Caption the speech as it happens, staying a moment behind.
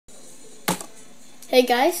Hey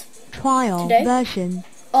guys, Trial today version.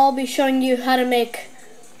 I'll be showing you how to make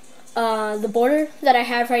the border that I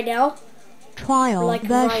have right now, Trial like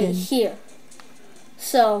version. right here.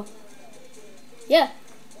 So, yeah,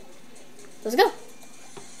 let's go.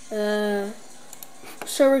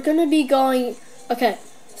 So we're gonna be going, okay,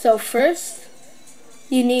 so first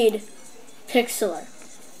you need Pixlr.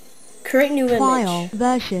 Create new Trial image.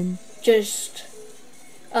 version. Just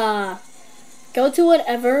go to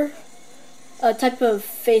whatever type of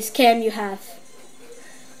face cam you have.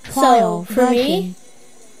 Trial So for version. me,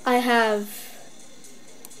 I have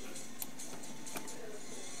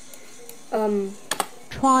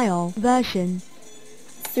Trial version.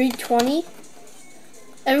 320.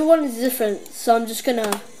 Everyone is different, so I'm just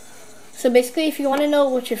gonna. So basically, if you want to know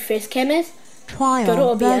what your face cam is, Trial go to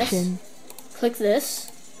OBS, version. click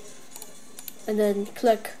this, and then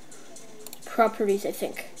click properties, I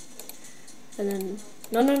think, and then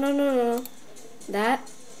no, that,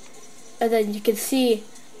 and then you can see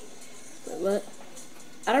what.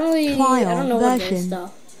 I don't know what it is version.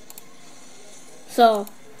 though. So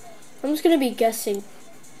I'm just gonna be guessing.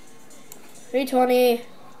 320,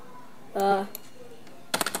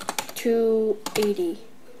 280.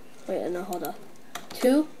 Wait, no, hold on.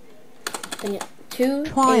 2, and yeah, 280.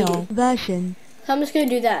 Trial version. So I'm just gonna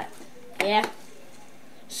do that. Yeah.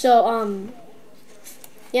 So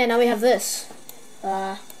yeah, now we have this.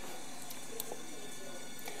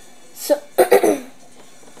 So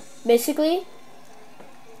basically,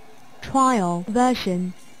 Trial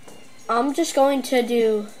version. I'm just going to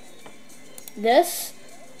do this.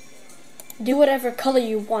 Do whatever color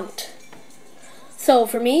you want. So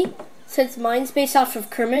for me, since mine's based off of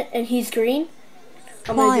Kermit and he's green,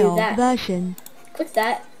 I'm gonna do Trial that. version. Click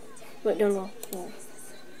that. Wait, no.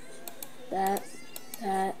 That.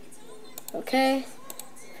 Okay.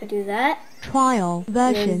 If I do that, Trial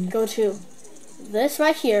then version. go to this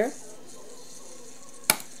right here.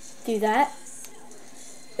 Do that.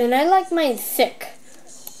 And I like mine thick.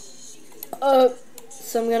 So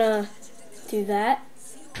I'm gonna do that.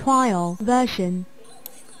 Trial version.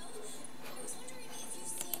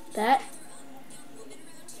 That.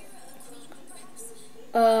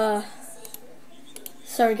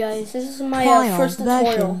 Sorry guys, this is my Trial first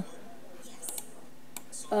tutorial.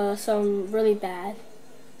 version. So I'm really bad.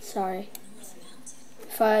 Sorry.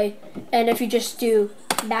 If you just do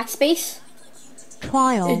backspace,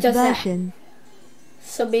 Trial it does that. version.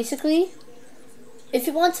 So basically, if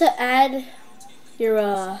you want to add your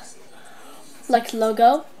like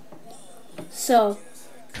logo, so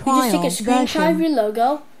you just take a screenshot of your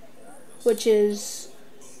logo, which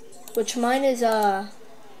mine is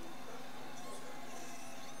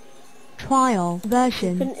Trial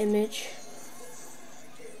version. Put an image.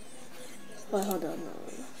 Wait, hold on. No.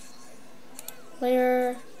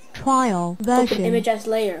 Layer. Trial Open version. image as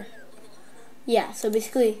layer. Yeah. So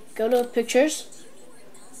basically, go to pictures.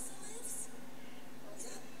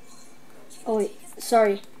 Oh wait,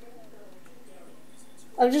 sorry.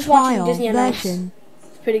 I'm just watching Trial Disney on Ice. version.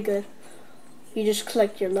 It's pretty good. You just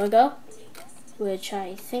click your logo, which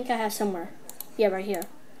I think I have somewhere. Yeah, right here.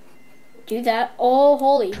 Do that. Oh,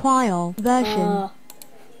 holy. Trial version.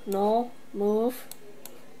 No, move.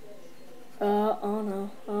 Oh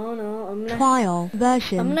no. Trial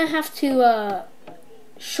version. I'm gonna have to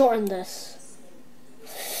shorten this.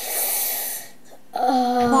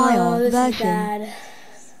 Trial This version. is bad.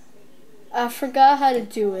 I forgot how to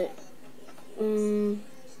do it.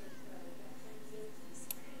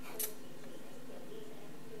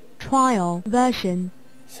 Trial version.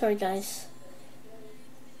 Sorry guys.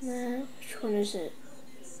 Which one is it?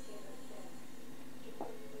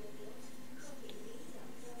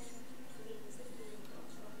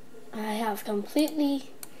 I have completely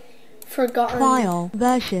forgotten Trial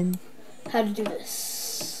version. how to do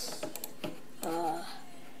this.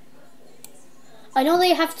 I know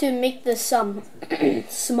they have to make this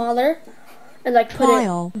smaller and like put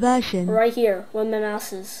Trial it version. right here where my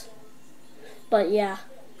mouse is. But yeah,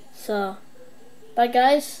 so bye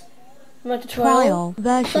guys. My tutorial. Trial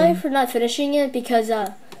version. Sorry for not finishing it because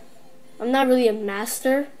I'm not really a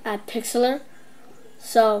master at Pixlr.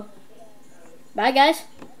 So bye guys.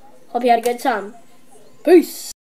 Hope you had a good time. Peace.